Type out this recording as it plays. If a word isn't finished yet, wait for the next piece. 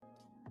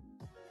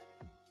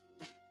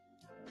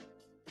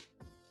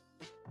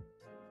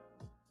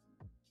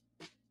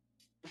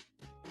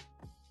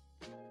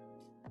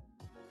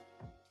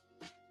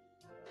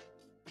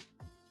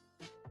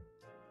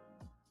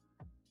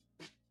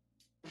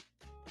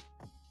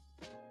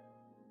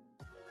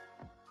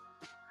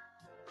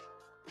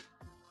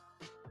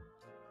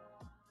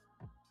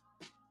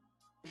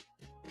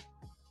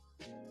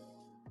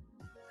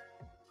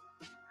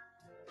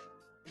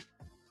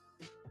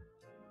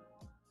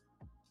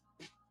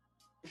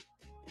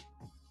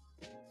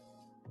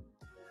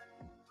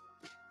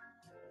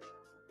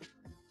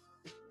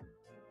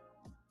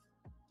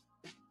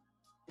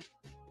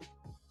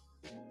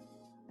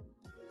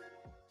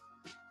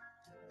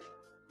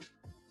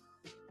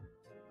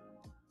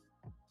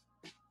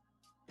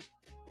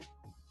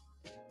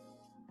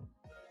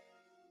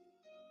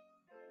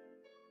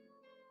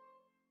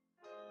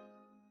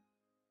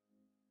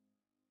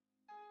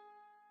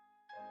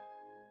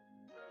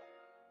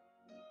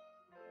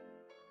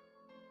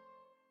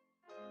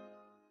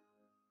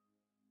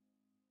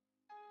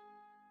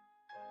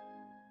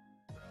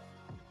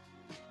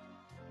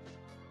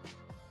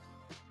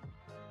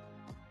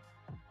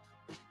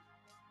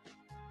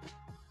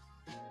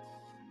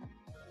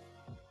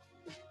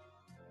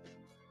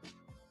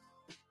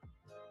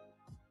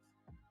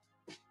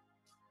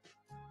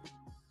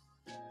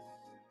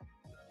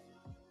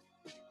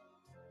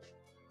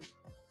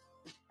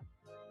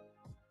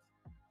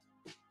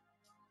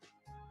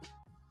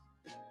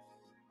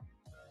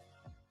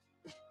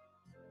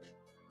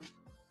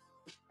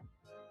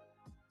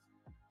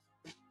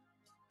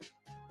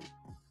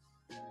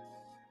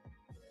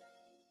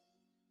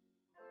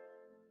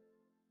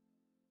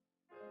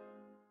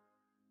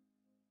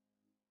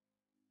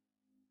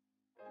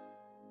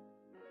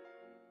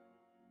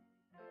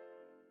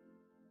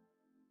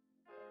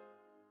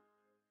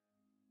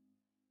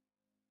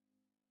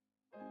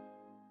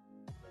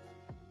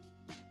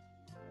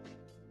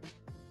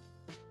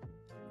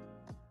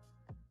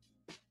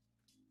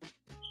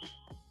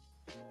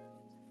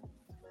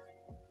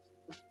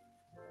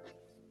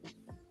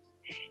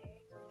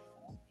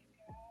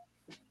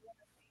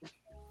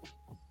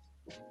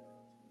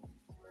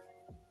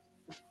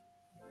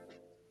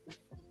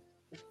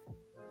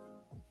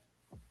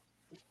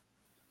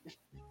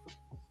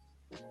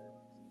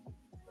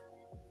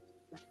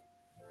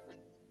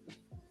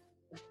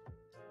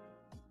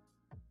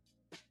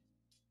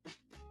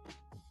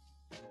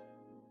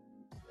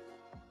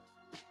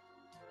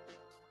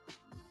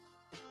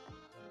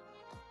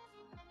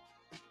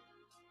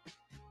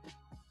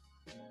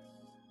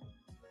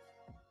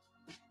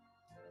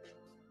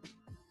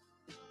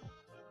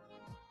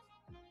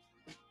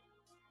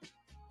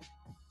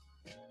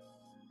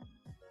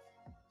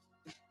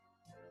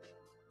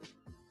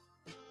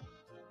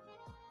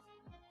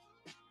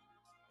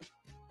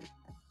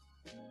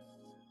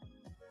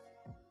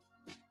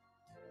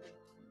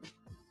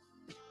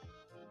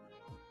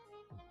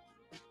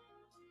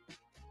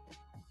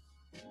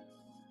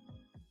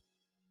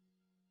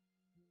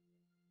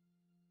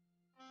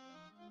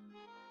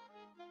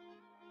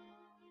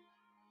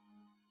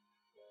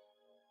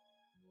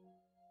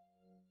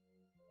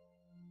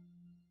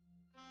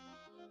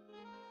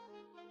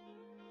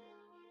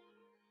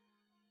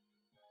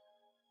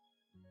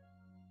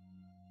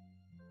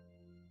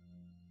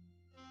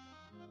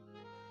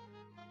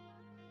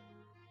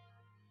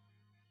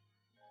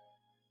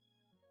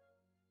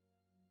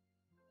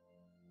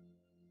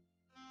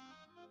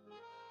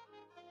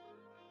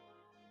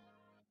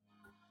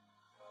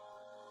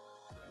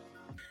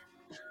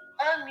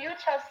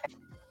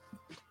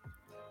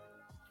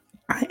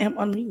I am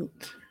on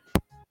mute.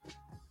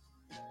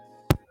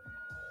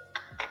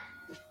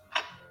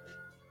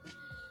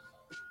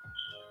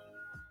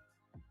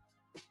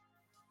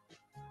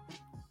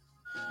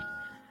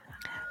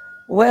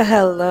 Well,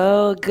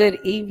 hello. Good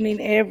evening,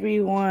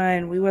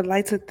 everyone. We would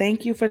like to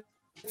thank you for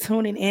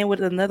tuning in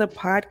with another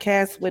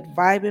podcast with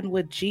Vibin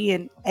with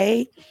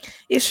GNA.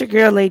 It's your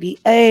girl, Lady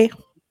A.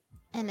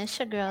 And it's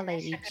your girl,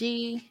 Lady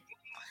G.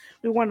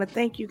 We want to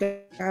thank you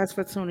guys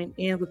for tuning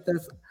in with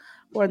us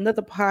for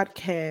another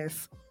podcast.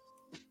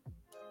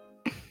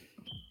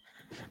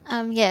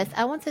 Yes,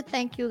 I want to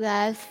thank you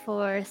guys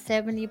for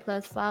 70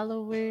 plus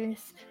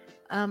followers.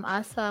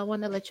 Also, I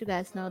want to let you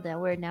guys know that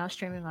we're now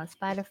streaming on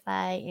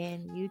Spotify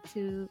and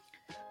YouTube.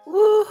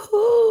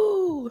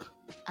 Woohoo!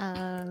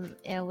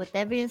 And with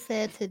that being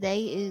said,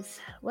 today is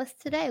what's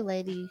today,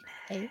 Lady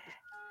A?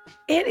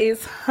 It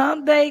is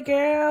hump day,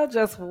 girl.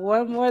 Just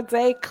one more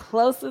day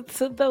closer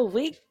to the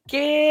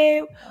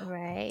weekend.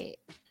 Right.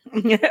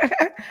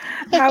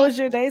 How was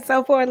your day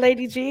so far,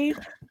 Lady G?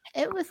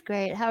 It was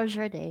great. How was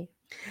your day?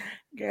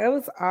 Girl, it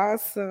was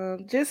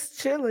awesome. Just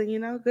chilling,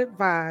 good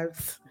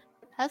vibes.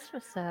 That's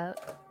what's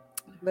up.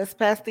 Let's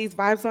pass these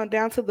vibes on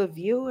down to the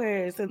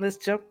viewers and let's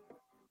jump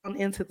on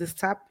into this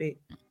topic.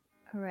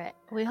 All right.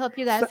 We hope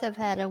you So, guys have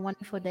had a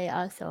wonderful day.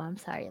 Also, I'm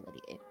sorry,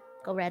 Lady A.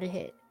 Go right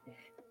ahead.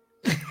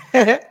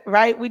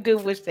 right? We do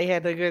wish they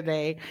had a good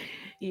day,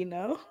 you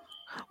know?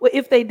 Well,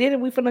 if they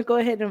didn't, we're going to go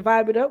ahead and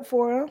vibe it up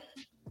for them.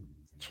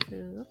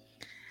 True.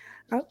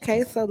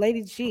 Okay, so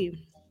Lady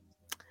G,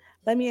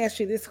 let me ask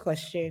you this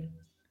question.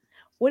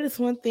 What is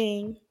one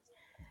thing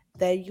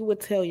that you would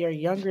tell your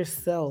younger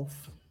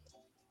self?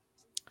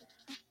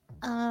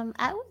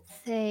 I would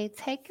say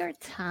take your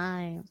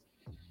time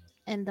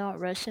and don't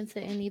rush into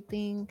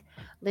anything.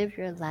 Live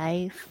your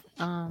life.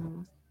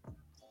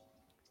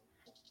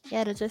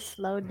 Yeah, to just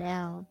slow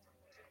down,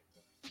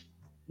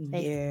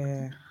 basically.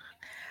 Yeah.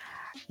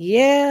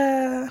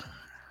 Yeah.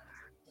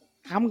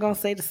 I'm going to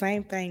say the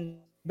same thing.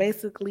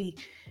 Basically,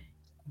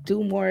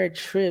 do more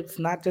trips,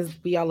 not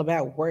just be all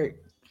about work.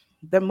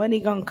 The money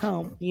gonna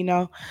come.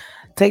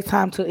 Take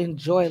time to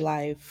enjoy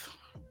life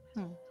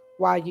Hmm,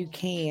 while you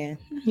can,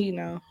 you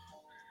know.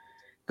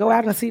 Go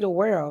out and see the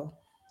world.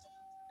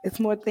 It's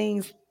more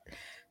things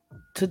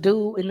to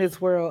do in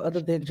this world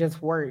other than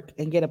just work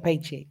and get a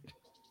paycheck.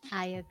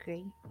 I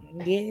agree.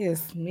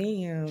 Yes,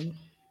 ma'am.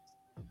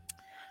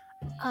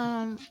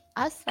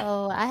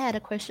 Also, I had a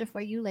question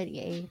for you, Lady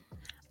A.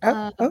 Oh,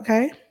 Um,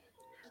 okay.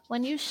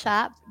 when you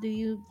shop, do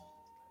you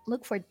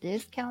look for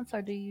discounts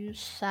or do you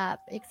shop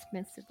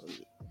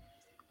expensively?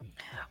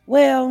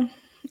 Well,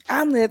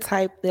 I'm the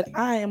type that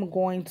I am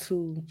going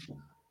to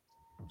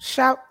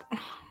shop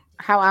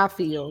how I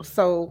feel.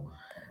 So,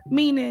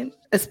 meaning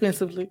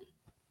expensively.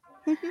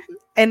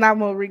 And I'm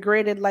gonna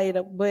regret it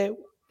later. But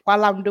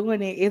while I'm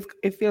doing it,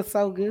 it feels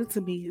so good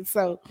to me.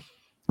 So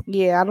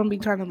yeah, I don't be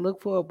trying to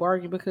look for a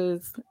bargain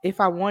because if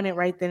I want it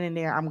right then and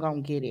there, I'm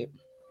gonna get it.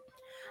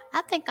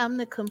 I think I'm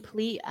the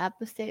complete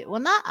opposite. Well,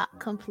 not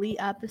complete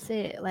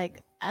opposite.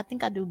 Like I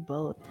think I do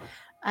both.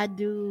 I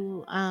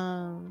do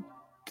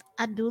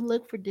I do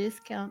look for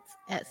discounts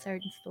at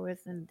certain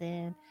stores, and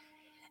then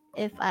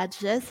if I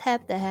just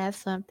have to have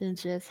something,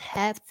 just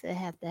have to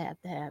have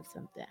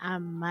something, I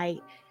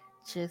might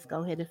just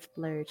go ahead and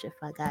splurge if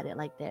I got it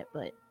like that.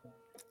 But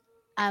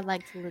I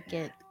like to look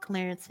at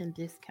clearance and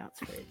discounts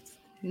first.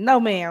 No,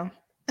 ma'am.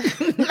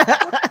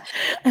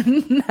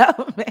 No,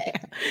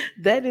 ma'am.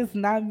 That is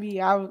not me.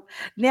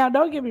 Now,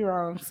 don't get me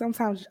wrong.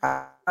 Sometimes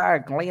I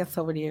glance over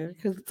there because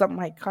something might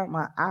caught my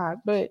eye,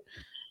 but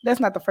that's not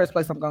the first place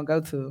I'm gonna go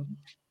to.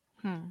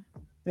 Hmm.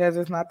 That's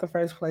just not the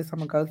first place I'm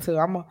gonna go to.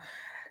 I'm gonna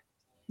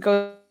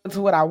go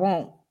to what I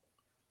want.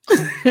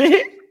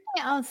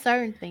 Yeah, on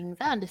certain things,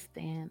 I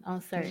understand.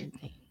 On certain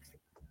things,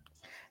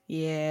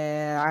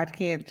 Yeah, I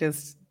can't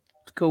just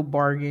go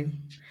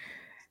bargain.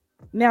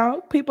 Now,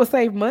 people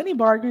save money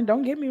bargain,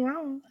 don't get me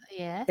wrong.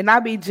 yeah. And I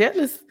be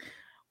jealous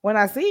when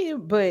I see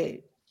it, but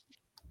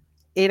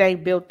it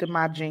ain't built in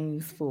my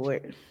genes for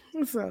it.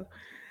 So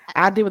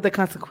I'll deal with the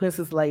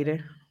consequences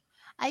later.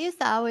 I used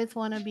to always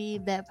want to be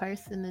that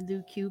person to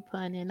do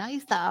couponing. I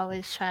used to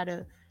always try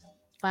to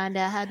find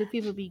out how do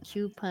people be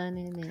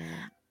couponing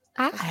and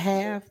I stuff like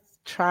have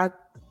tried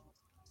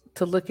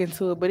to look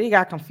into it, but it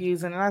got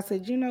confusing. And I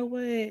said, you know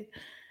what?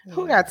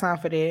 Who that. got time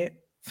for that?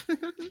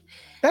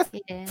 That's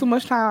too much Yeah,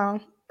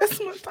 time. That's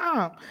too much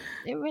time.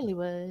 it really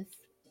was.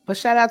 But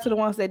shout out to the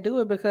ones that do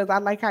it because I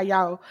like how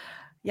y'all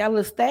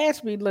little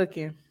stash be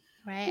looking.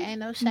 Right? Ain't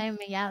no shame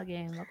in y'all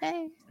game,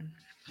 okay?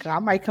 'Cause I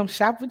might come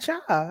shop with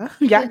y'all.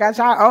 Y'all got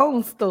y'all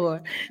own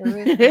store. For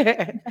real.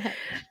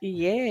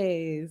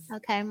 Yes.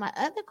 Okay, my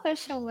other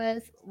question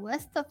was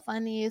what's the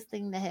funniest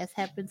thing that has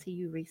happened to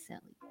you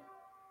recently?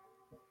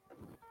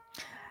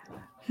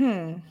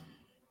 Hmm.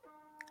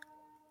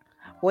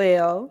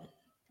 Well,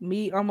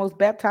 me almost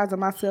baptizing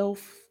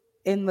myself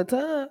in the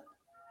tub.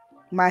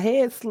 My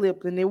head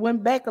slipped and it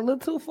went back a little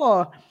too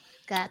far.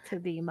 got to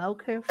be more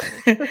careful.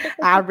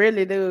 I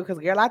really do, because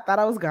girl, I thought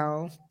I was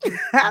gone.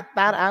 I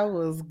thought I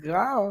was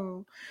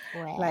gone.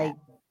 Wow. Like,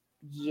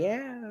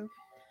 yeah.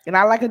 And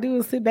all I could do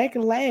is sit back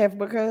and laugh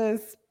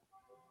because,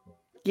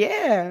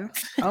 yeah,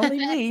 only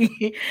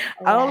me.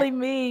 Wow. Only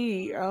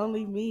me.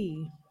 Only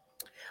me.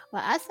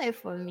 Well, I say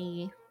for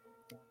me,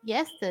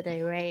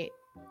 yesterday, right?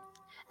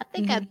 I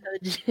think I Hmm.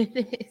 told you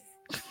this.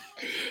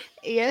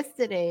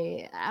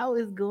 Yesterday, I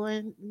was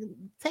going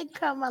take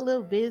care of my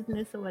little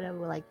business or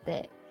whatever like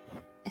that.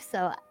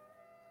 So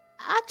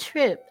I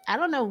tripped. I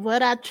don't know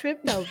what I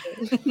tripped over.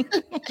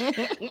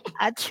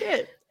 I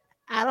tripped.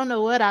 I don't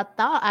know what I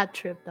thought I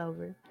tripped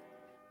over.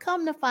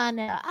 Come to find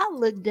out, I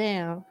looked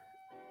down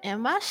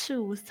and my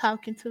shoe was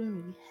talking to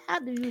me. How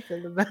do you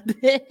feel about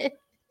that,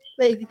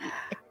 lady?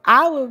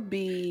 I would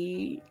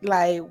be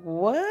like,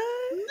 what?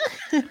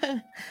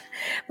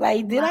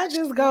 Like, did My I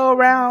just shoe, go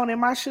around and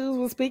my shoes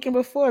were speaking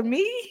before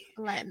me?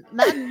 like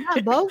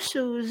not both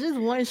shoes, just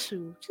one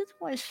shoe.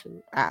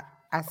 I,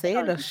 I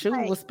So said the it's shoe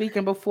like, was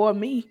speaking before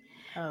me.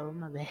 oh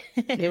my bad.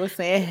 It was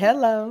saying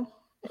hello.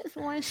 Just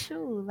one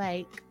shoe,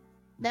 like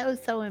that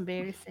was so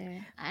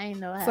embarrassing. I didn't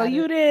know So how to.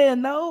 you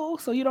didn't know?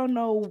 So you don't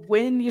know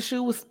when your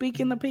shoe was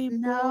speaking to people?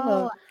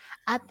 No,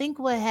 I think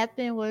what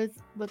happened was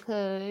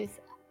because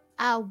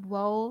I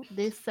wore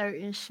this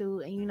certain shoe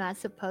and you're not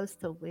supposed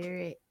to wear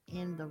it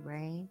in the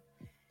rain.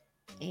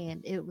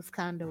 And it was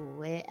kind of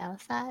wet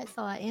outside,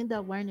 so I ended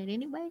up wearing it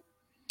anyway.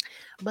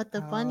 But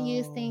the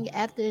funniest Oh. thing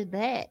after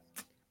that,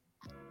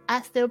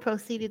 I still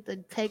proceeded to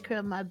take care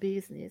of my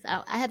business.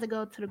 I had to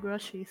go to the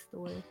grocery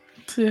store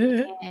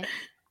You and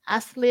I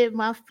slid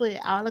my foot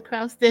all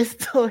across this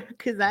store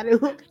because I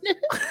didn't want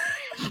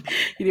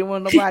didn't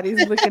want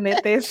nobody's looking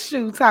at that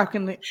shoe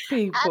talking to I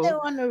people. didn't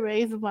want to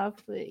raise my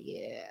foot.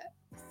 Yeah,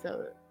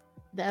 so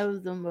that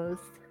was the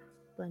most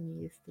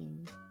funniest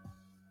thing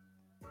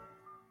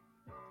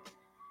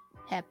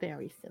happened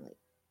recently.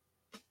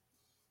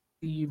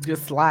 You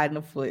just sliding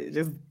the foot,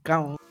 just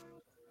gone.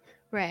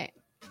 Right.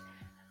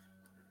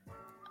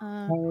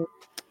 Um. Oh,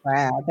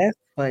 wow, that's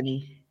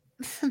funny.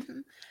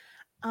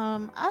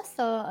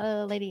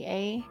 Also, Lady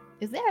A,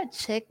 is there a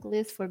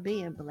checklist for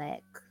being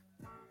black?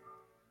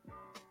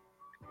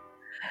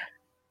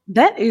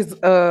 That is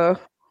a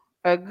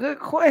good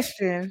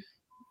question.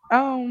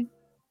 Um,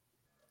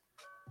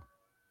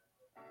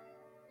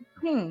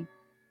 hmm.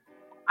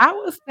 I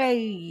would say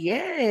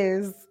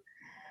yes.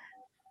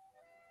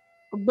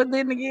 But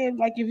then again,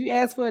 like if you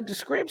ask for a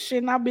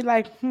description, I'll be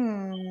like,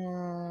 hmm.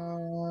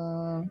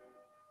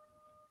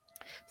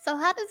 So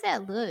how does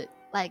that look?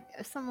 Like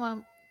if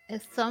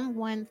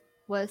someone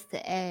was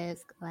to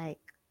ask like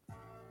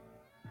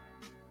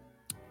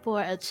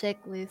for a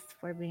checklist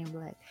for being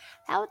black,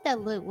 how would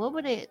that look? What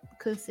would it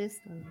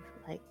consist of?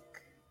 Like,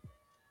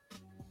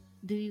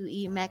 do you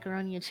eat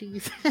macaroni and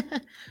cheese,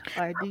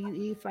 or do you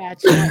eat fried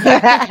chicken?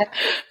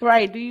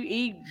 Right. Do you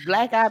eat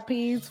black eyed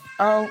peas?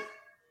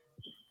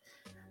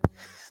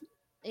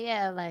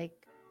 Yeah, like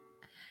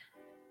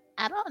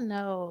I don't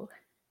know.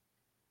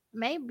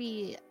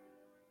 Maybe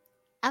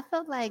I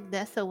feel like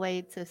that's a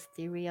way to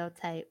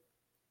stereotype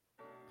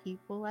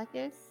people, I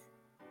guess.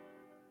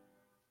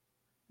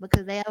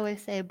 Because they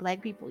always say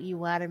black people eat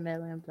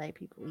watermelon, black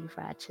people eat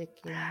fried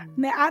chicken.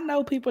 Now I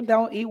know people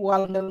don't eat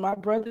watermelon. My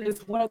brother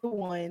is one of the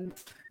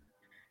ones.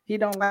 He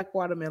don't like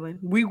watermelon.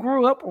 We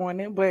grew up on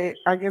it, but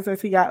I guess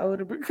as he got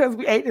older, because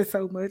we ate it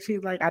so much,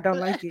 he's like, I don't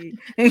like it.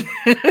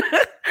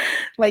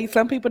 Like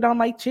some people don't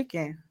like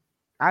chicken.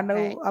 I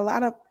Right, know a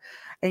lot of,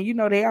 and you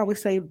know they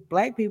always say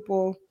black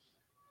people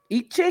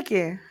eat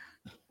chicken,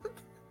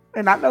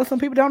 and I know some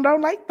people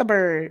don't like the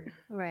bird.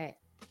 right.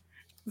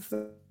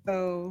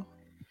 So,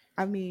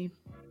 I mean,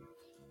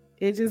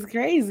 it's just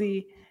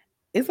crazy.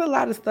 It's a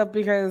lot of stuff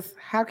because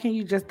how can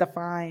you just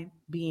define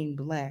being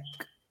black?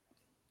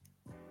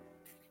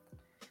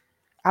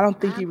 I don't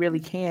think Um, you really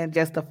can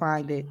just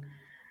define it.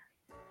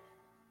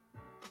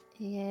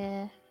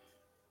 yeah.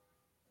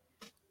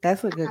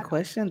 That's a good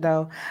question,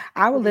 though.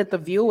 I would It is. let the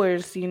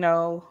viewers,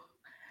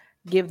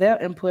 give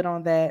their input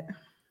on that.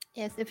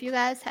 Yes, if you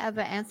guys have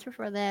an answer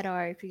for that,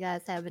 or if you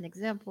guys have an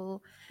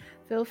example,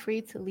 feel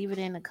free to leave it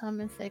in the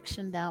comment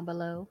section down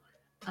below.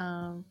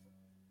 Um,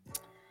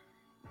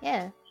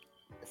 yeah.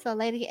 So,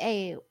 Lady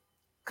A,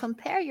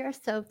 compare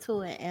yourself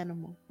to an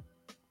animal.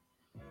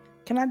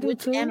 Can I do Which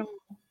two? animal?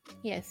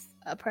 Yes,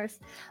 a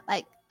person.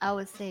 Like I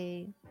would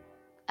say,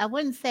 I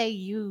wouldn't say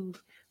you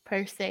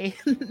per se.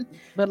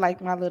 But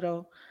like my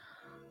little,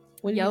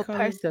 what do you Your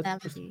call it?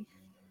 personality.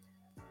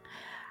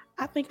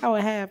 I think I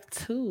would have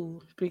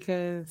two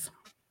because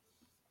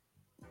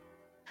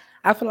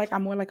I feel like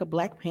I'm more like a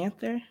Black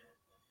Panther,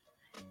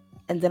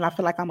 and then I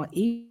feel like I'm an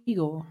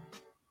eagle.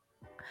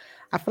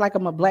 I feel like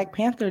I'm a Black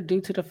Panther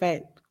due to the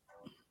fact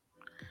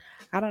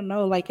I don't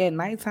know, like at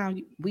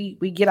nighttime we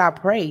get our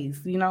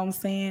praise, you know what I'm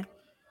saying?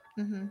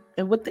 Mm-hmm.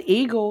 And with the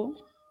eagle,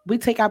 we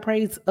take our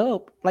praise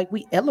up, like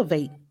we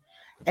elevate,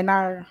 and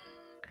our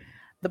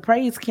the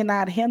praise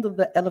cannot handle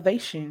the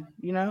elevation.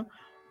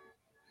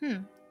 Hmm.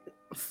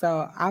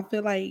 So I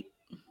feel like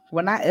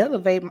when I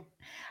elevate,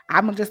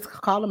 I'm gonna just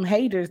call them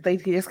haters. They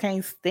just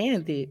can't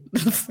stand it.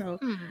 So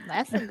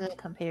That's a good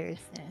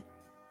comparison.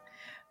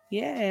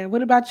 yeah.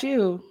 What about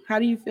you? How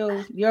do you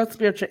feel your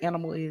spiritual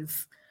animal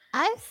is?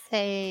 I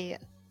say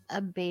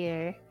a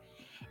bear,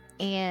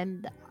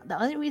 and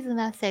the only reason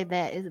I say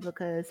that is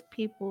because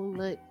people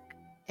look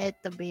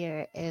at the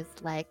bear as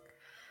like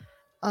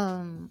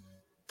um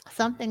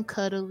something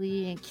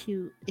cuddly and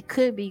cute. It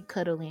could be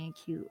cuddly and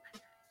cute,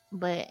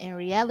 but in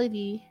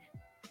reality,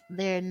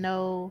 they're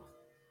no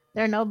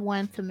they're no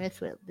one to mess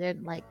with. They're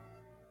like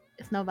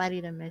it's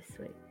nobody to mess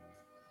with.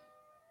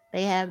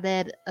 They have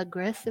that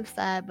aggressive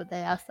side, but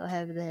they also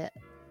have that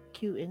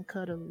cute and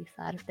cuddly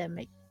side, if that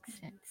makes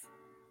sense.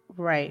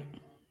 Right.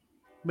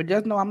 But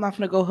just know I'm not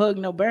gonna go hug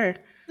no bird.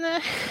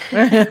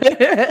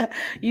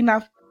 You're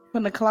not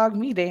gonna clog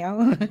me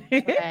down.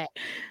 Right.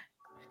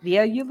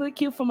 Yeah, you look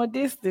cute from a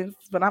distance,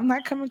 but I'm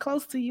not coming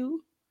close to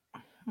you.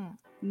 Hmm.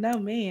 No,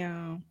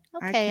 ma'am.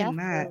 I Okay, I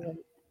cannot. feel it.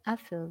 I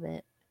feel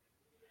that.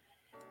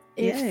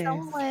 If Yes.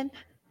 someone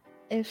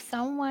if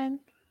someone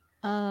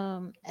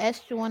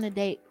asked you on a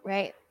date,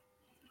 right?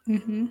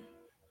 Hmm.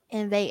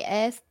 And they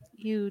asked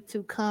you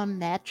to come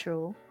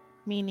natural,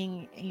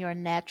 meaning in your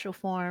natural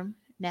form,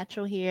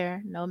 natural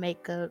hair, no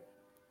makeup,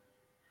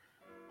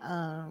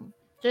 um,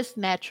 just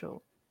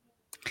natural.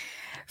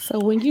 So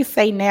when you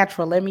say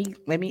natural, let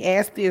me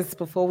ask this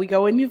before we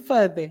go any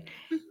further.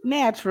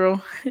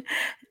 Natural.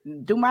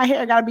 Do my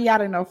hair gotta be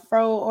out in a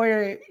fro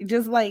or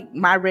just like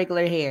my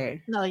regular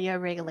hair? No, your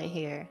regular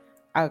hair.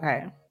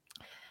 Okay.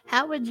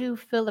 How would you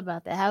feel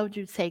about that? How would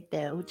you take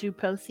that? Would you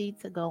proceed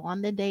to go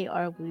on the date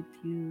or would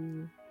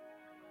you?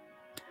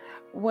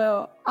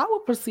 Well, I will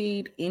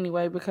proceed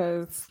anyway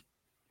because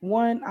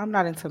one, I'm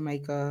not into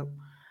makeup.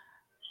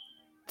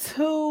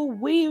 Two,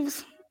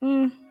 weaves.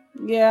 Mm,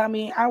 yeah, I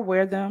mean, I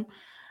wear them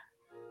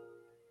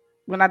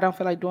when I don't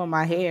feel like doing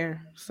my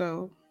hair.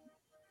 So,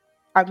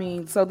 I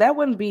mean, so that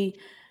wouldn't be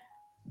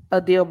a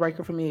deal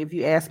breaker for me if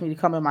you asked me to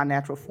come in my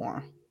natural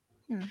form.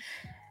 Hmm.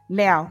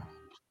 Now,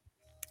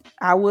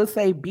 I would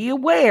say be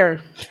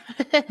aware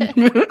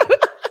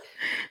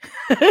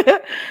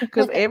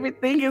because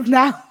everything is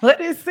not what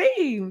it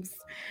seems.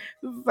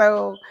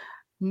 So,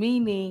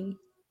 meaning,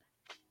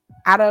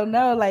 I don't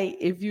know, like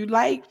if you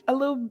like a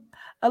little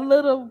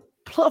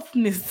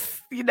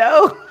pluffness,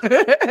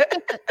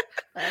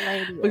 A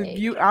lady But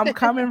A. I'm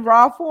coming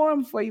raw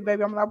form for you,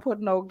 baby. I'm not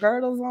putting no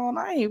girdles on.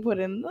 I ain't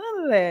putting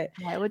none of that.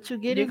 Like what you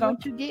get You're is gonna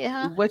what you get,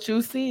 huh? what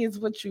you see is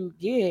what you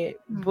get.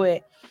 Hmm.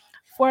 But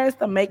for us,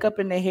 the makeup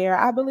and the hair,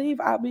 I believe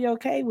I'll be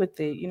okay with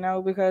it,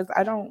 because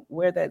I don't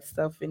wear that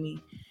stuff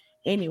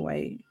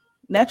anyway.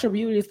 Natural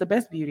beauty is the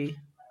best beauty.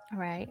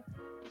 Right.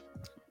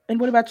 And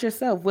what about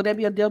yourself? Would that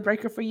be a deal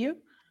breaker for you?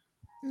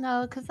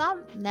 No, because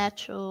I'm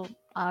natural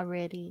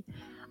already.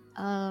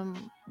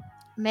 Um,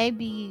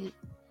 maybe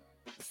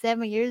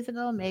 7 years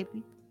ago,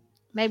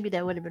 maybe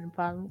that would have been a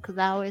problem because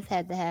I always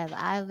had to have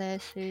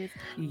eyelashes,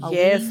 a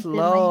Yes, weave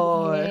in my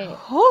Lord. head,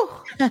 Whew.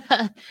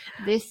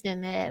 this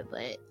and that.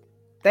 But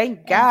Thank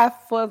eh, God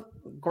for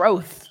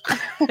growth.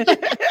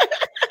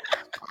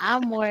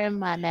 I'm more in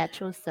my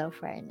natural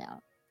self right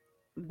now,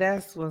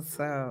 That's what's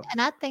up.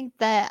 and I think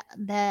that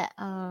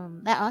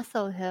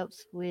also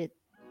helps with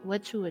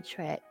what you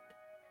attract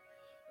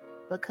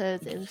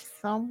because if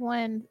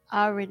someone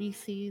already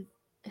see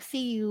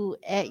you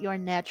at your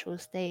natural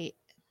state,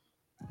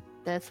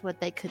 that's what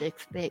they could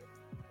expect,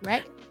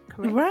 right?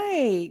 Correct.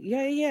 Right.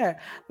 Yeah, yeah.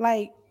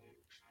 Like,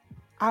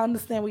 I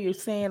understand what you're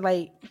saying.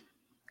 Like,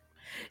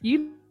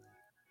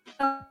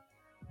 some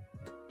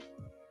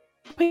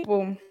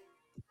people,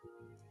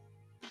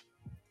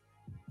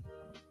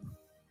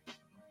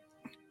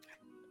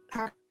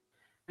 how can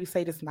I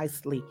say this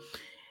nicely?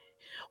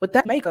 Without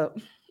that makeup,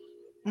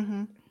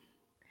 Mm-hmm.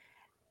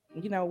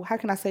 how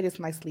can I say this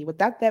nicely?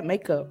 Without that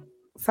makeup,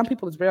 some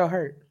people is real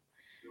hurt.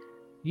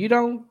 You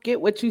don't get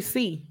what you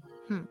see.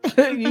 Hmm.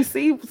 You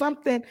see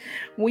something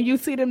when you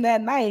see them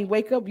that night, you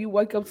wake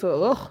up to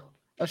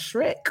a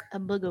Shrek. A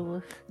booger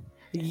wolf.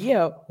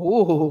 Yeah.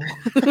 Ooh.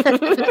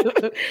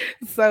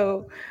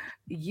 So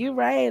you're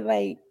right.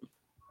 Like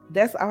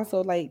that's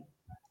also like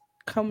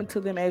coming to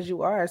them as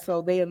you are,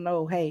 so they'll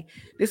know, hey,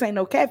 this ain't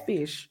no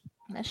catfish.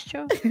 That's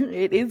true.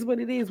 It is what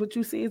it is. What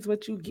you see is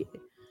what you get.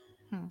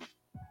 Hmm.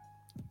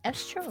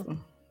 That's true. So,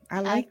 I I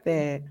like agree.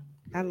 that.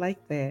 I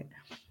like that.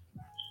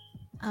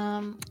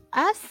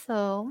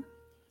 Also,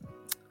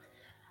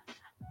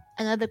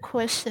 another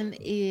question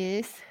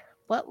is,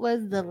 what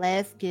was the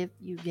last gift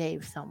you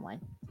gave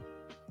someone?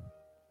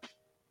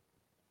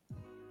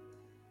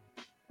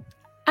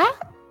 I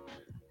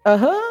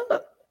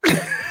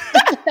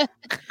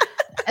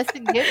That's a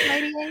gift,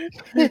 lady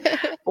A.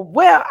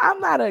 well, I'm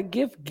not a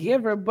gift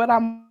giver, but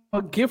I'm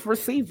a gift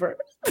receiver.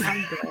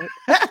 I'm dead.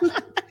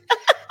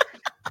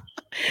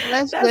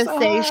 Let's That's just so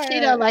say she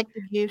hard. don't like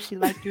to give, she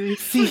like to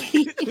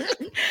receive.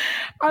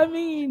 I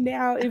mean,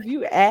 now if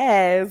you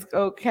ask,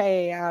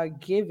 okay, I'll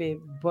give it,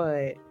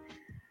 but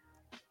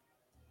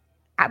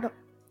I don't.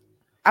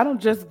 I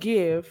don't just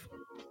give.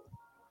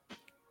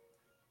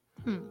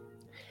 Hmm.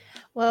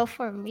 Well,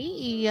 for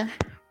me,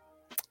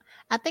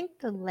 I think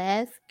the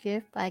last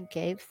gift I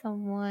gave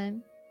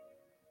someone,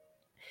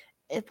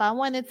 if I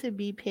wanted to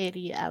be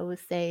petty, I would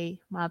say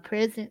my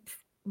presents,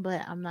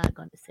 but I'm not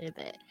going to say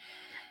that.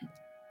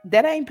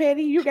 That ain't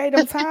petty. You gave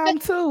them time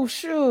too.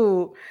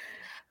 Shoot.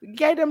 You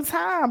gave them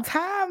time.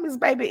 Time is,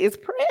 baby, it's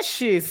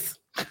precious.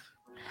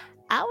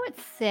 I would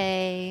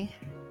say,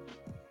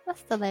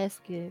 what's the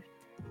last gift?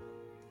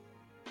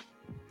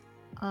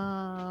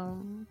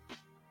 Um,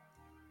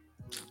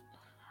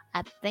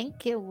 I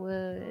think it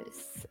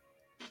was,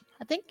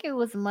 I think it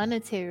was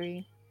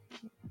monetary.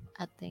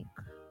 I think.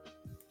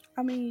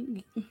 I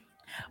mean,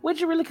 would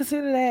you really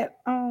consider that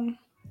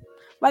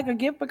like a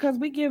gift? Because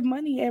we give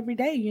money every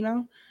day, you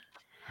know?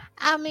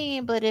 I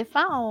mean, but if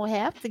I don't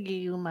have to give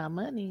you my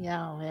money, I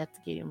don't have to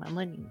give you my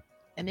money.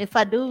 And if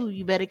I do,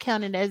 you better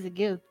count it as a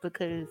gift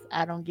because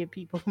I don't give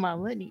people my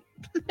money.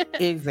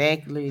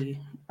 Exactly.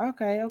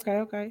 Okay, okay,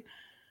 okay.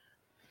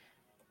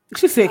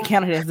 She said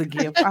count it as a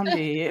gift. I'm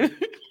dead.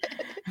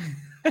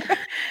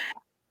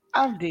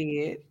 I'm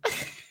dead.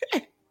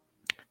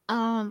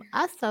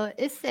 Also,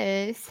 it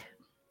says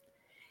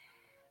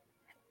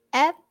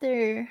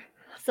after,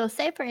 so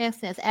say for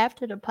instance,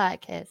 after the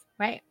podcast,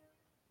 right?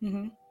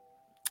 Hmm.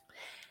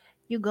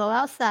 You go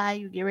outside,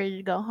 you get ready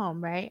to go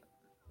home, right?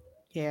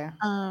 Yeah.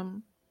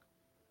 Um,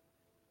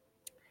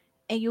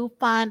 and you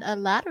find a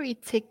lottery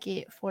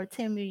ticket for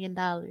 $10 million.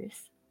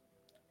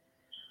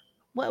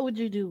 What would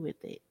you do with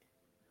it?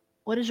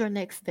 What is your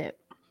next step?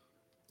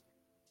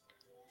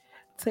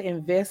 To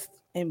invest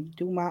and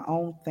do my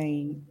own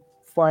thing,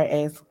 far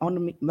as on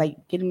the, like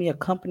getting me a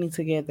company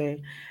together,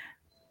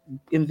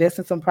 invest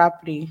in some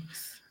properties,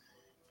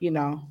 you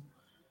know,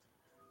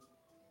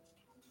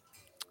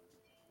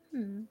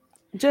 Hmm.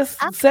 I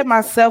just would say,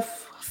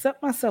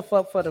 set myself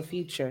up for the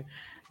future,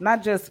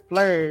 not just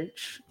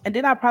splurge. And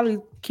then I probably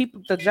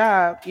keep the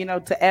job, you know,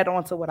 to add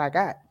on to what I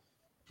got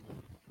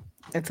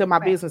until my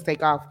right. business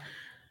take off.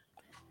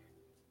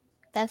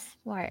 That's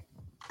smart.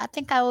 I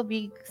think I would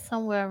be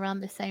somewhere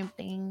around the same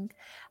thing.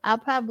 I'll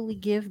probably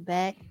give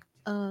back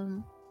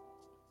um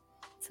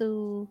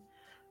to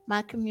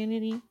my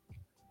community,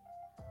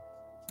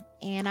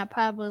 and I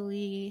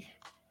probably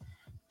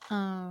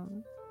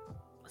um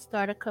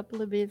start a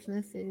couple of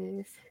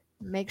businesses,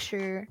 make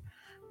sure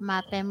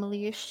my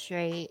family is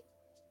straight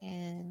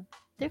and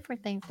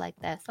different things like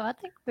that. So I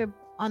think we're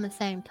on the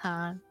same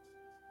time.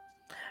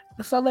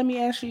 So let me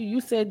ask you, you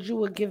said you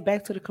would give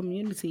back to the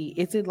community.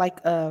 Is it like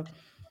a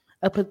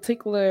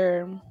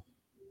particular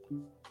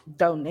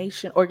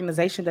donation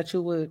organization that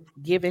you would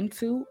give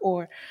into,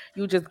 or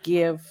you just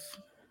give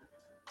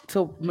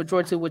to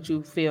majority of what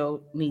you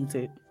feel needs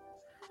it?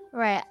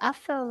 Right. I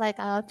feel like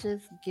I'll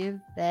just give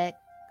back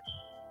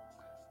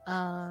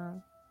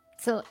um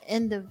to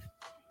end of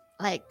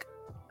like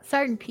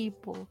certain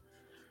people.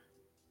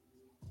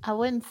 I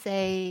wouldn't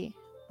say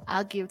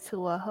I'll give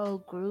to a whole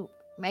group.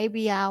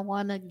 Maybe I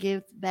want to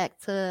give back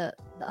to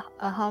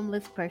a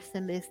homeless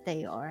person this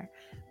day, or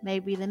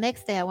maybe the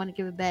next day I want to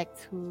give it back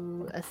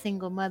to a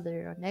single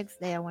mother, or next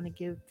day I want to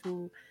give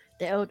to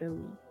the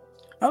elderly.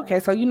 So, Okay,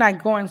 so you're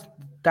not going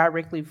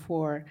directly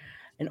for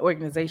an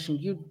organization.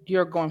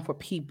 You're going for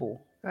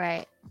people.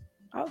 right.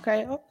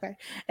 Okay, okay.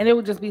 And it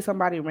would just be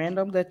somebody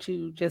random that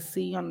you just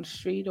see on the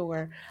street,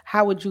 or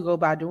how would you go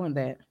about doing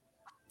that?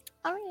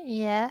 I mean,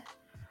 yeah,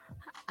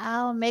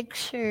 I'll make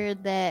sure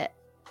that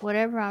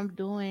whatever I'm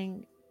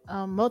doing,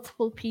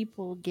 multiple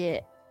people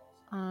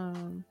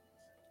um,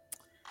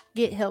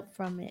 get help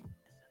from it,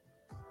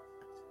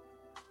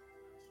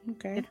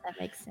 Okay. if that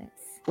makes sense.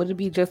 Would it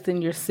be just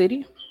in your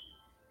city?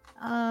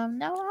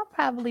 No, I'll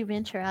probably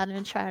venture out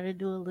and try to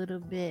do a little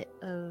bit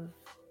of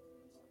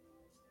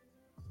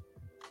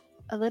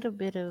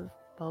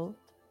both,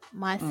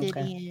 my Okay.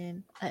 city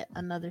and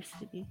another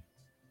city.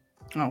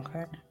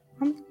 Okay.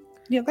 Um,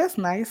 yeah, that's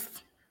nice.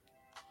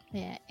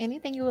 Yeah.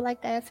 Anything you would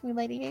like to ask me,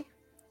 Lady A?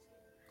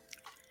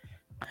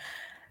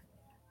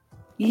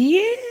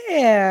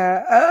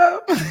 Yeah.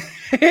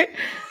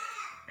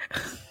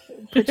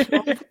 Put you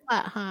on the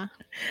spot, huh?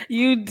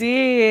 You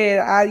did.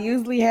 I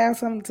usually have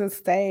something to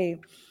say,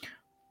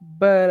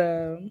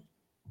 but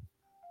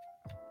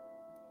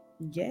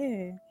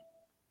yeah.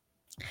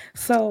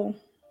 So,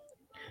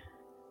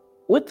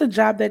 with the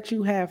job that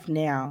you have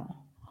now,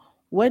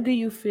 what do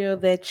you feel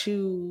that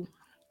you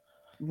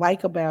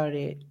like about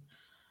it,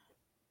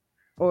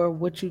 or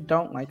what you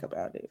don't like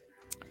about it?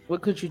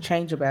 What could you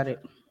change about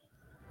it?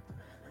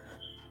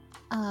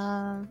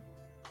 Um,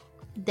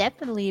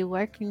 Definitely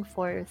working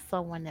for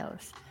someone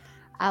else.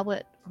 I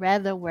would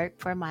rather work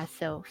for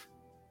myself.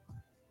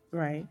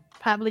 Right.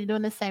 Probably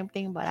doing the same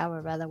thing, but I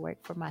would rather work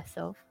for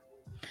myself.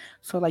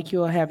 So, like,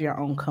 you'll have your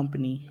own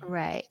company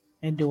Right.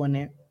 and doing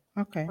it.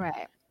 Okay.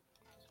 Right.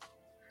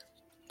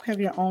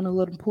 Have your own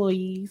little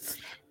employees.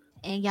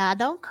 And y'all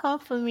don't come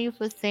for me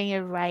for saying it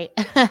right.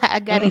 I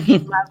gotta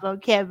get my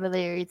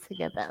vocabulary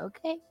together,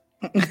 okay?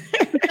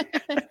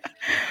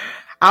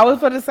 I was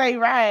going to say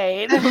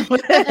right.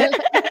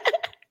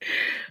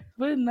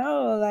 But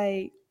no,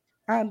 like,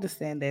 I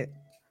understand that.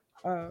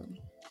 Um,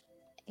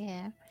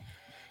 Yeah.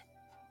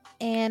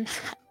 And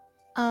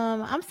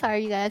I'm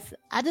sorry, you guys.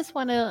 I just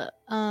want to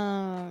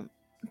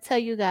tell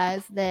you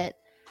guys that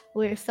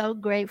we're so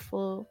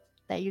grateful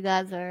that you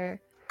guys are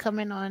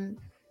coming on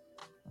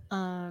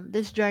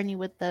this journey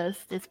with us,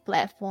 this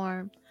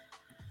platform,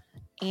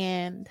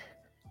 and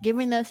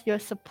giving us your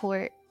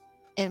support.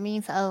 It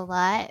means a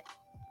lot.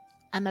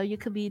 I know you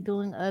could be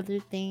doing other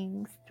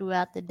things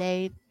throughout the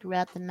day,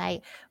 throughout the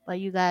night, but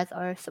you guys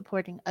are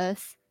supporting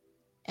us,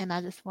 and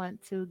I just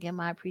want to give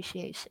my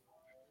appreciation.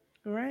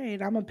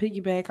 Right. I'm gonna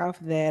piggyback off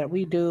of that.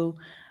 We do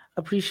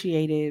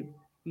appreciate it.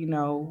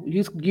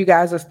 You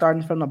guys are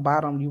starting from the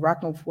bottom. You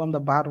rocking from the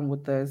bottom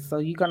with us. So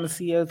you're gonna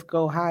see us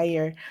go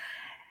higher,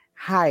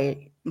 higher,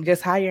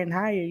 just higher and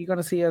higher. You're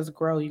gonna see us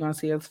grow. You're gonna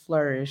see us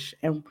flourish.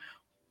 And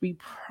we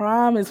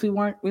promise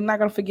we're not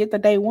gonna forget the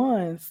day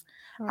ones.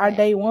 Our Right.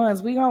 day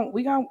ones. We gonna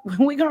we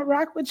gonna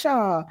rock with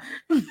y'all.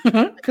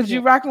 Cause you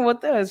Yeah. rocking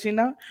with us.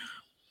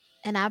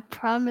 And I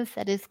promise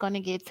that it's going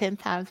to get 10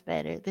 times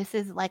better. This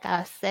is like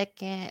our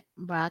second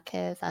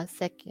broadcast, our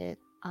second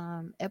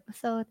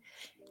episode.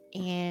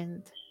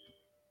 And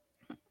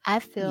I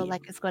feel Yeah.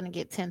 like it's going to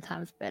get 10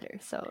 times better.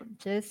 So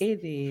just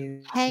It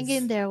is. hang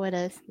in there with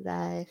us, you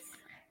guys.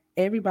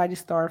 Everybody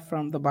start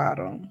from the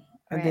bottom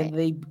and then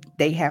Right.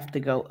 they have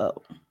to go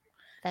up.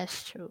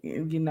 That's true.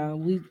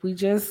 We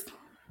just,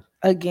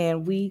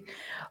 again, we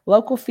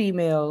local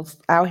females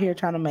out here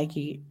trying to make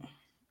it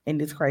in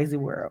this crazy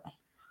world.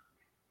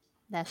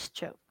 That's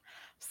true.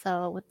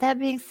 So with that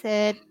being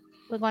said,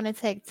 we're going to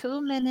take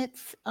 2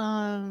 minutes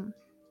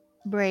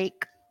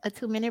break, a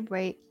 2 minute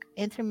break,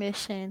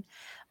 intermission.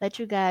 Let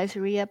you guys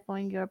re up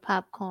on your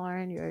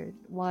popcorn, your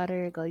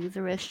water, go use the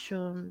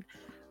restroom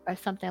or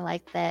something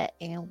like that,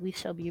 and we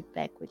shall be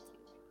back with you.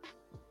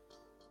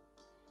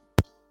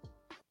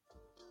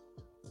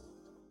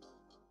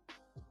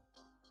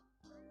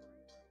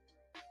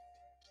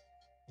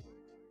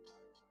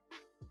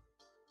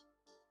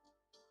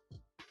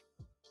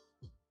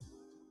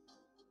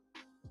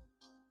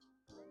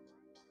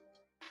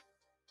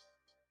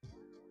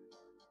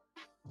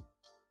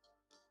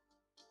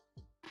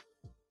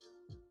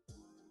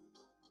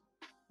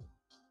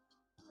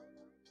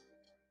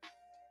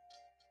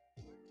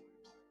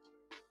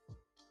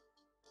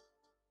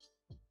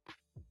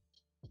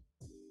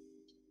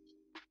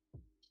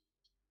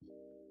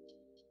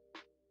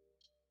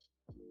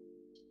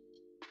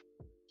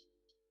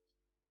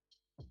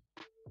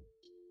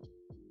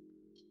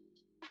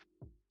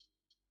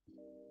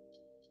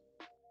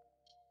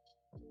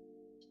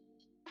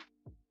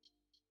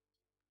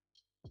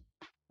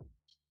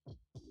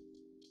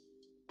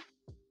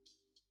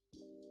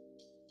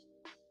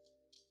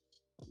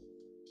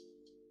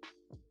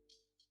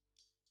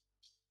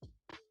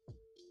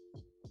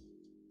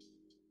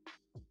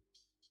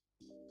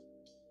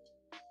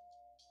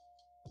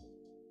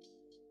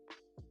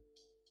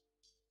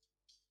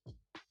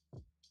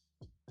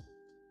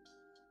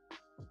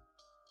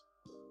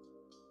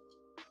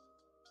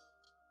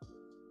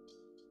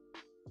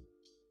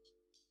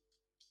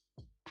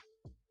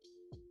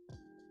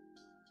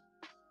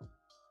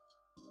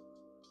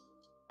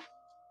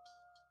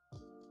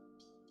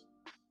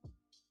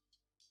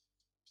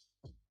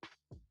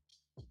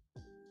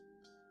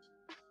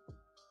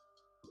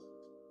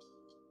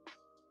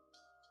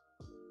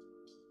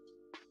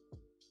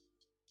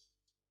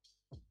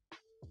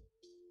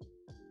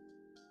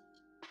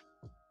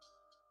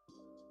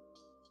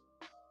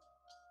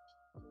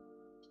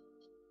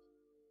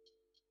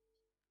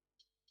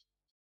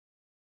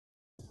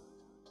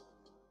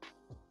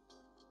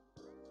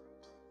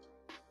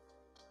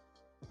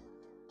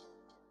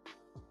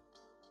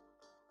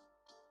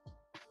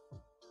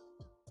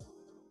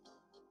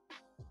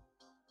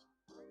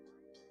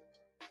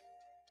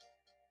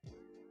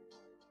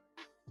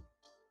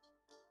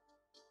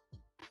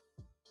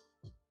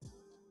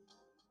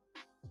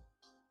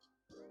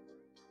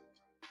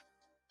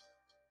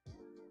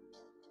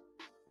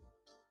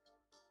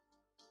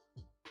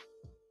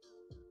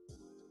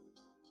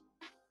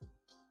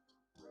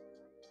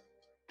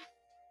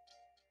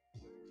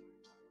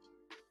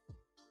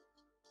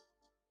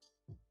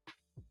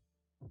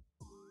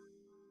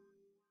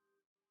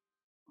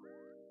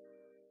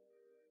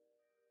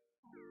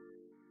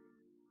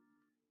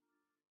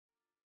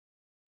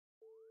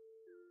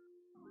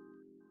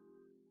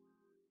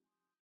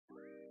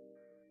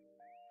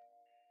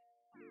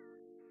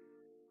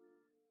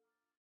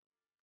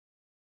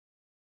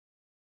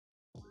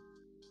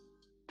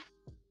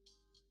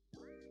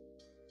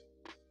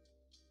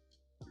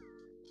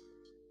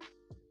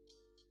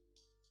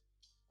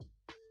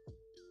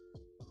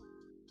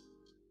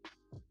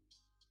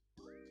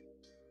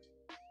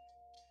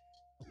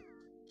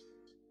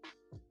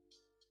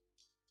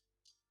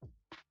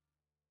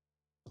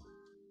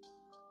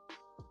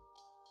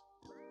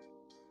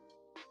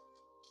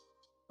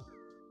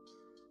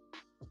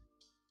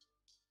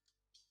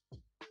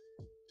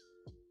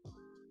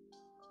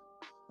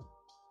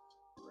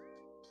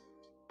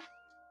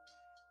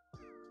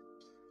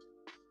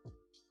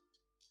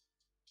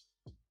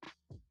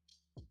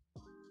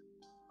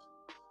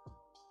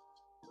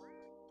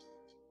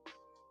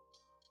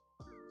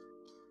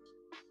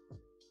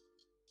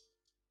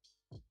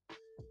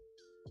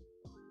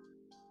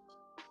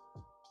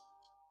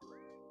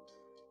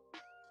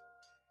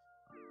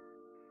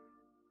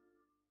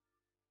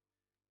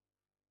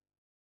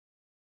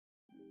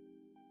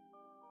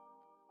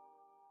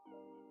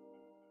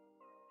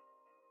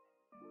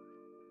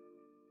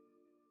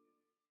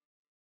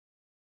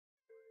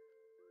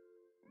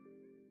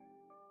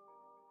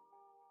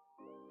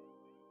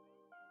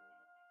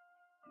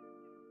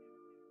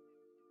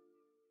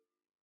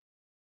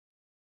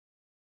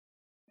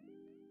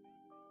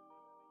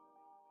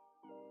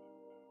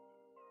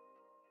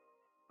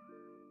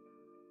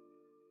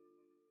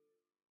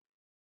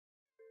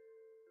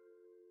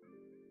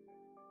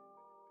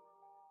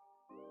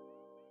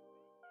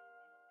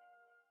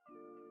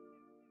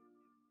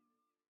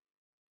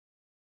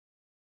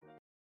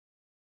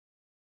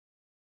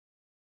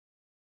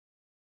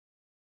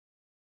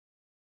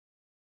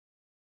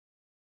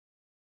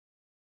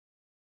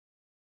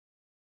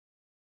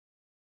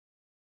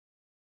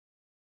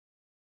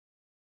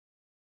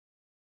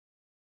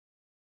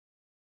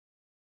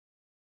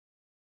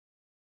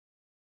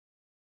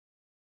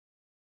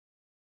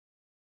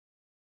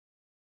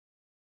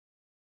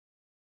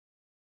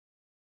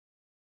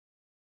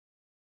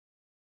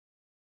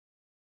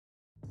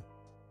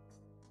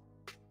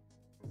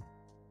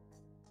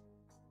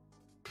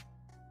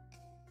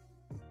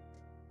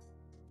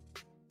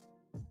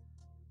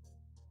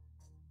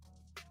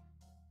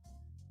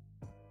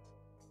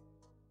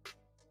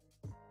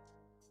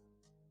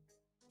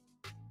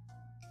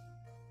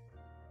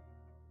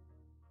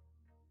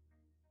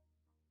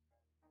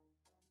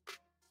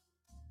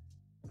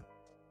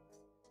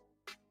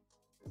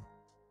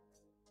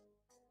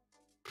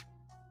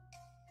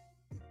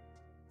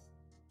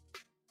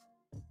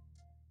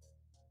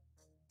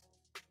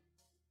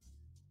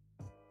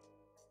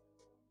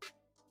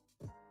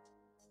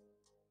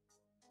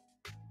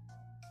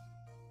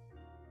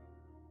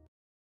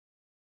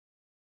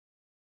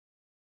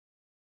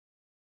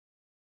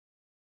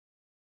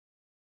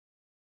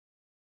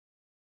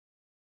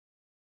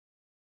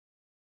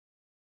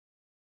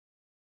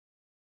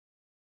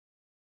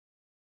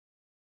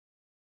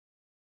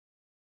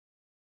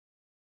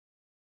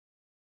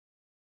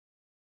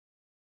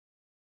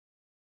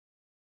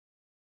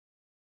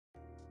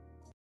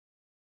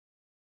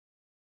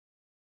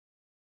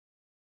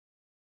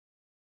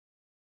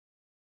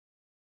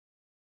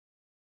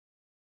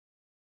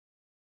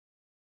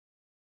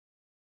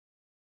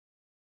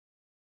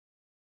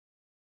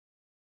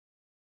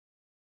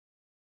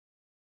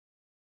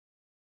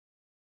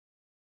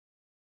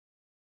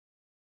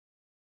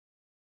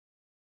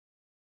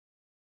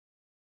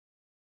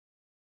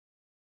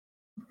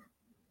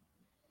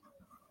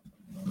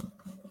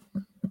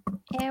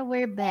 And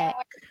we're back.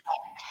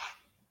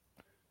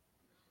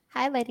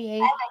 Hi, Lady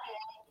A.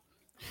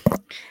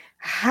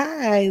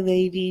 Hi,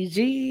 Lady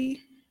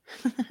G.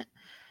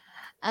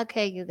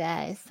 Okay, you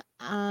guys.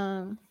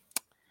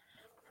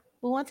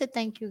 We want to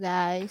thank you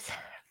guys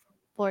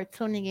for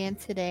tuning in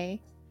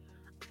today.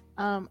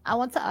 I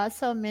want to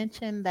also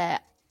mention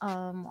that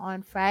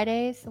on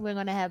Fridays we're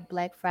gonna have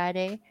Black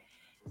Friday.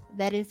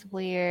 That is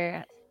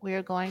where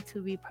we're going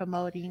to be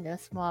promoting a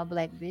small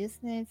black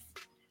business.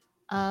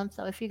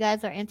 So if you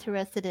guys are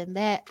interested in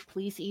that,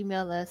 please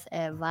email us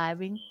at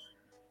vibing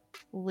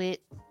with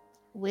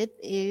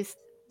is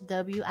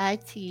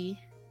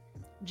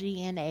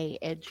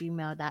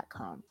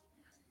WITGNA@gmail.com.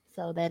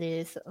 So that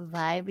is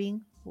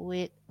vibing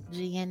with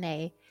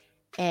GNA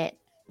at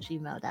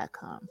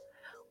gmail.com.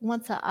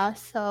 Want to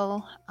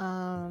also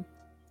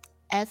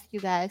ask you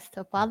guys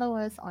to follow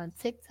us on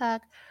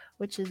TikTok,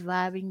 which is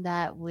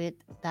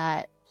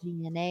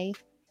vibing.with.gna,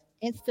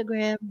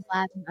 Instagram,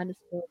 vibing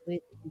underscore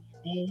with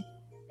GNA,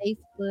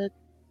 Facebook,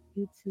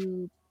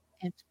 YouTube,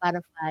 and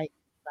Spotify,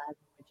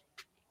 vibing with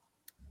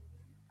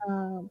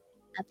GNA.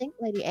 I think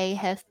Lady A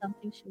has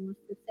something she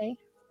wants to say.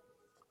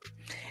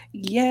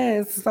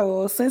 Yes,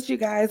 so since you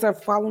guys are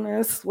following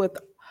us with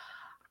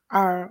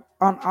our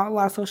on all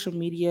our social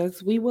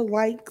medias, we would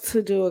like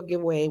to do a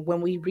giveaway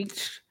when we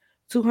reach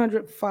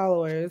 200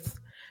 followers.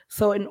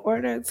 So in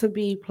order to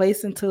be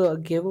placed into a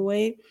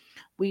giveaway,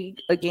 we're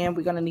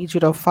gonna need you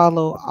to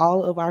follow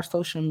all of our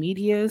social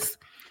medias.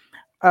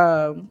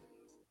 Um,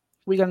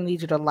 we're gonna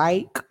need you to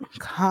like,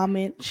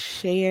 comment,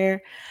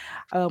 share.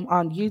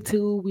 On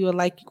YouTube, we would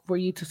like for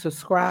you to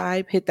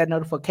subscribe, hit that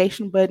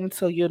notification button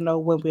so you'll know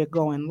when we're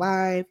going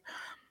live.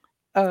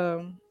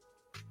 Um,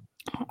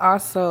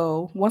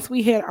 Also, once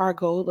we hit our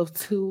goal of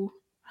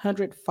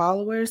 200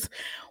 followers,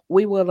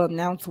 we will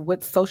announce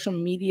what social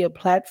media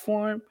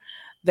platform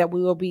that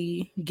we will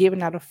be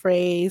giving out a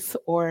phrase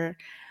or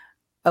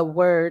a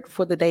word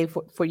for the day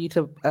for you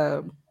to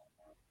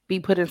be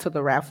put into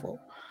the raffle.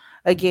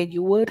 Again,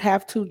 you would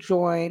have to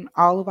join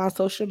all of our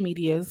social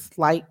medias,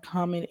 like,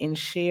 comment, and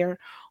share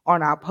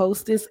on our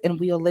posts, and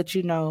we'll let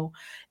you know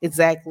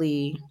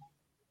exactly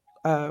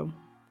um,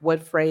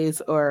 what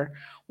phrase or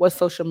what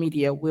social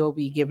media we'll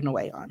be giving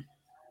away on.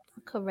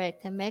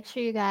 Correct. And make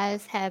sure you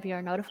guys have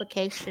your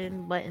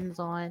notification buttons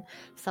on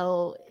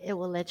so it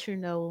will let you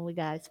know when we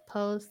guys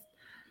post,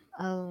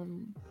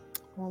 um,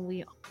 when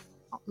we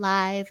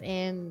live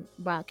and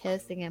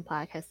broadcasting and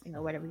podcasting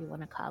or whatever you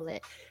want to call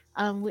it.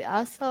 We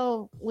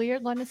are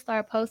going to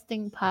start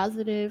posting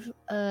positive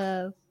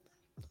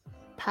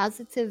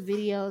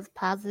videos,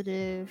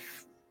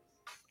 positive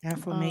um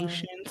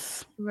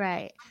Affirmations.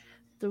 right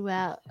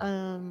throughout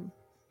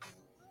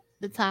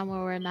the time when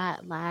we're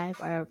not live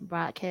or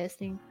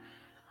broadcasting.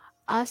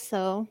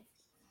 Also,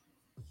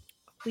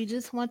 we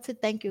just want to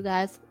thank you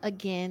guys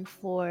again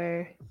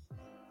for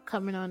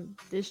coming on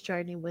this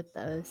journey with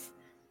us.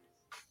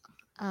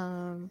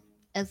 Um,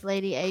 as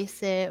Lady A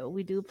said,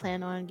 we do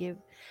plan on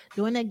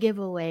doing a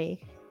giveaway.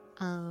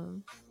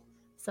 Um,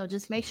 so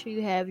just make sure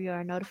you have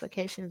your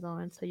notifications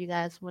on so you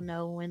guys will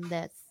know when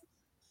that's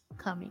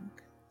coming.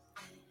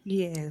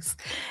 Yes.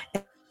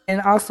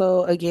 And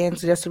also, again,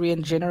 just to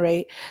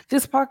regenerate,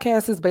 this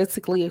podcast is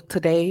basically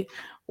today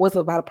was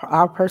about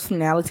our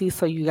personality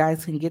so you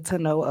guys can get to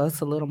know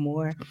us a little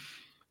more.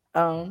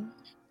 Um,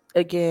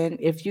 Again,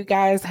 if you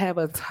guys have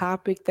a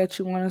topic that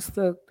you want us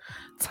to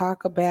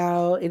talk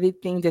about,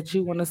 anything that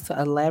you want us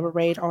to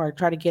elaborate or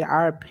try to get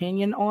our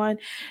opinion on,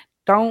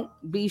 don't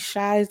be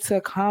shy to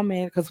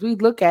comment because we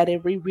look at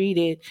it, we read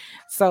it.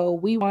 So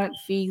we want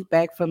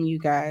feedback from you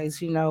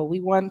guys. We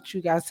want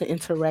you guys to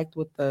interact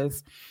with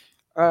us.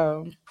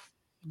 Um,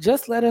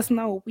 just let us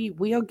know.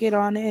 We'll get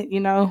on it.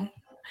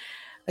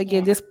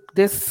 Again, Yeah,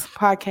 this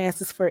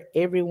podcast is for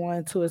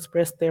everyone to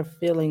express their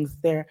feelings,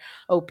 their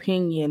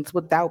opinions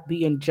without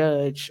being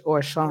judged or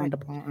correct. shunned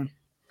upon.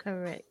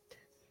 Correct.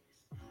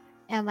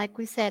 And like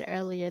we said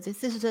earlier,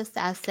 this is just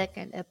our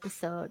second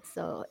episode,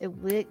 so it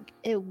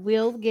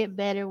will get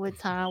better with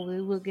time.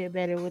 We will get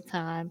better with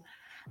time.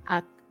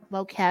 Our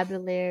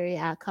vocabulary,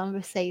 our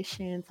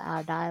conversations,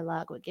 our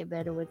dialogue will get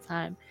better with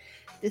time.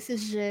 This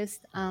is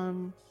just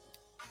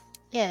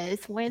yeah,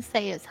 it's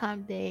Wednesday, it's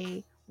hump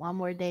day, one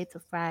more day to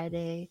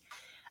Friday.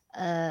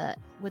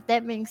 With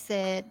that being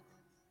said,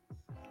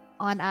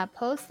 on our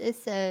post it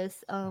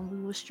says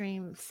we will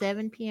stream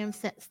 7 p.m.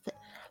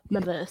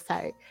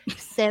 Sorry,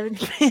 7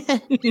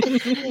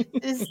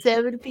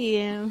 7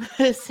 p.m.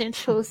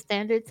 Central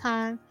Standard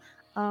Time.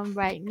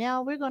 Right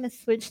now we're gonna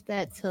switch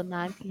that to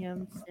 9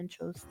 p.m.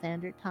 Central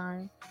Standard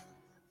Time.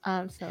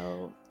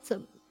 So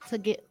to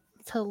get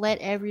to let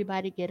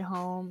everybody get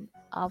home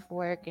off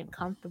work and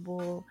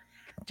comfortable,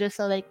 just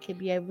so they can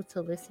be able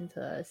to listen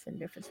to us and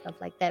different stuff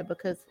like that.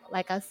 Because,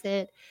 like I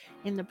said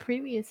in the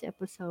previous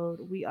episode,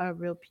 we are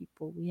real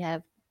people. We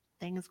have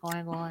things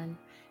going on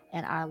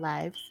in our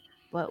lives,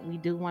 but we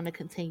do want to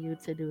continue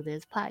to do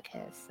this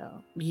podcast. So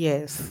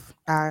Yes,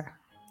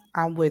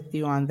 I'm with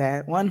you on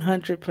that.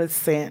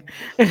 100%.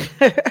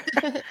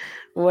 so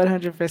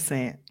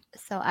 100%.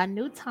 So our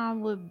new time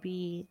would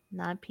be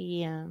 9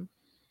 p.m.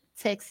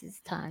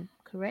 Texas time,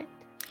 correct?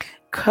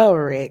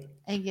 Correct.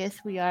 And yes,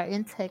 we are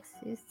in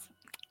Texas.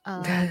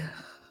 Um, yeah,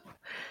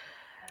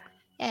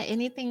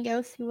 anything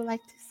else you would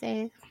like to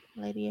say,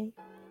 Lady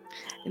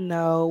A?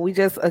 No, we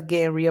just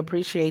again we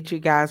appreciate you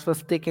guys for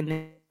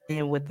sticking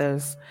in with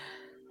us.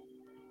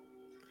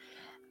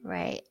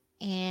 Right.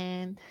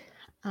 And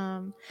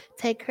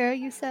take care of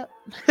yourself.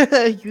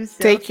 Take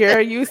yourself. care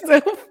of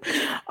yourself.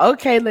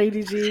 Okay,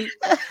 Lady G.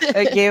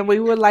 Again, we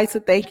would like to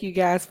thank you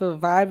guys for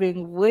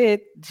vibing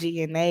with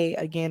GNA.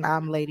 Again,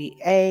 I'm Lady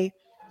A.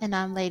 And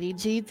I'm Lady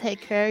G.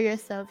 Take care of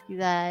yourself, you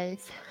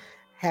guys.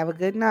 Have a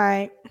good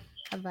night.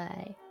 Bye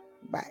bye.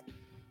 Bye.